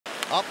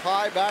Up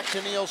high, back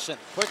to Nielsen.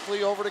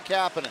 Quickly over to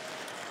Kapanen.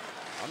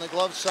 On the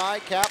glove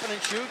side, Kapanen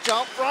shoots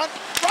out front.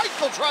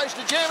 Reichel tries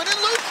to jam it in,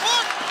 loose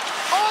foot!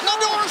 On the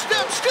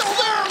doorstep, still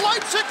there!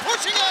 Leipzig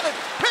pushing at it!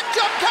 Picked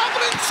up,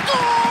 Kapanen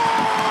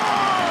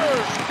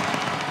scores!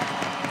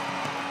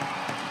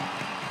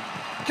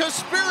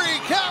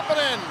 Kasperi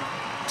Kapanen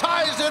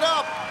ties it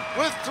up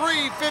with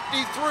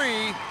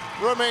 3:53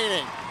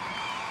 remaining.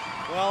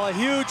 Well, a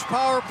huge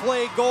power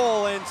play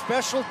goal, and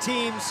special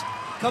teams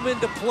come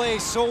into play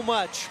so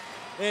much.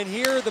 And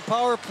here the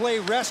power play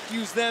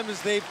rescues them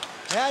as they've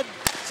had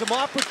some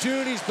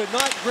opportunities, but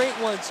not great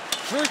ones.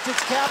 First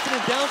it's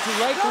Kapanen down to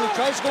Reichel, who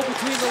tries to go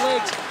between the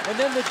legs, and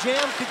then the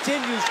jam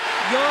continues.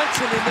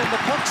 Janssen, and then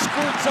the puck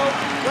squirts out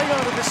right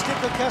onto the stick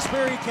of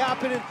Kasperi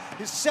Kapanen.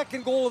 His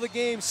second goal of the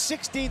game,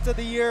 16th of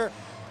the year,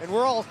 and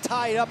we're all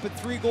tied up at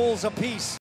 3 goals apiece.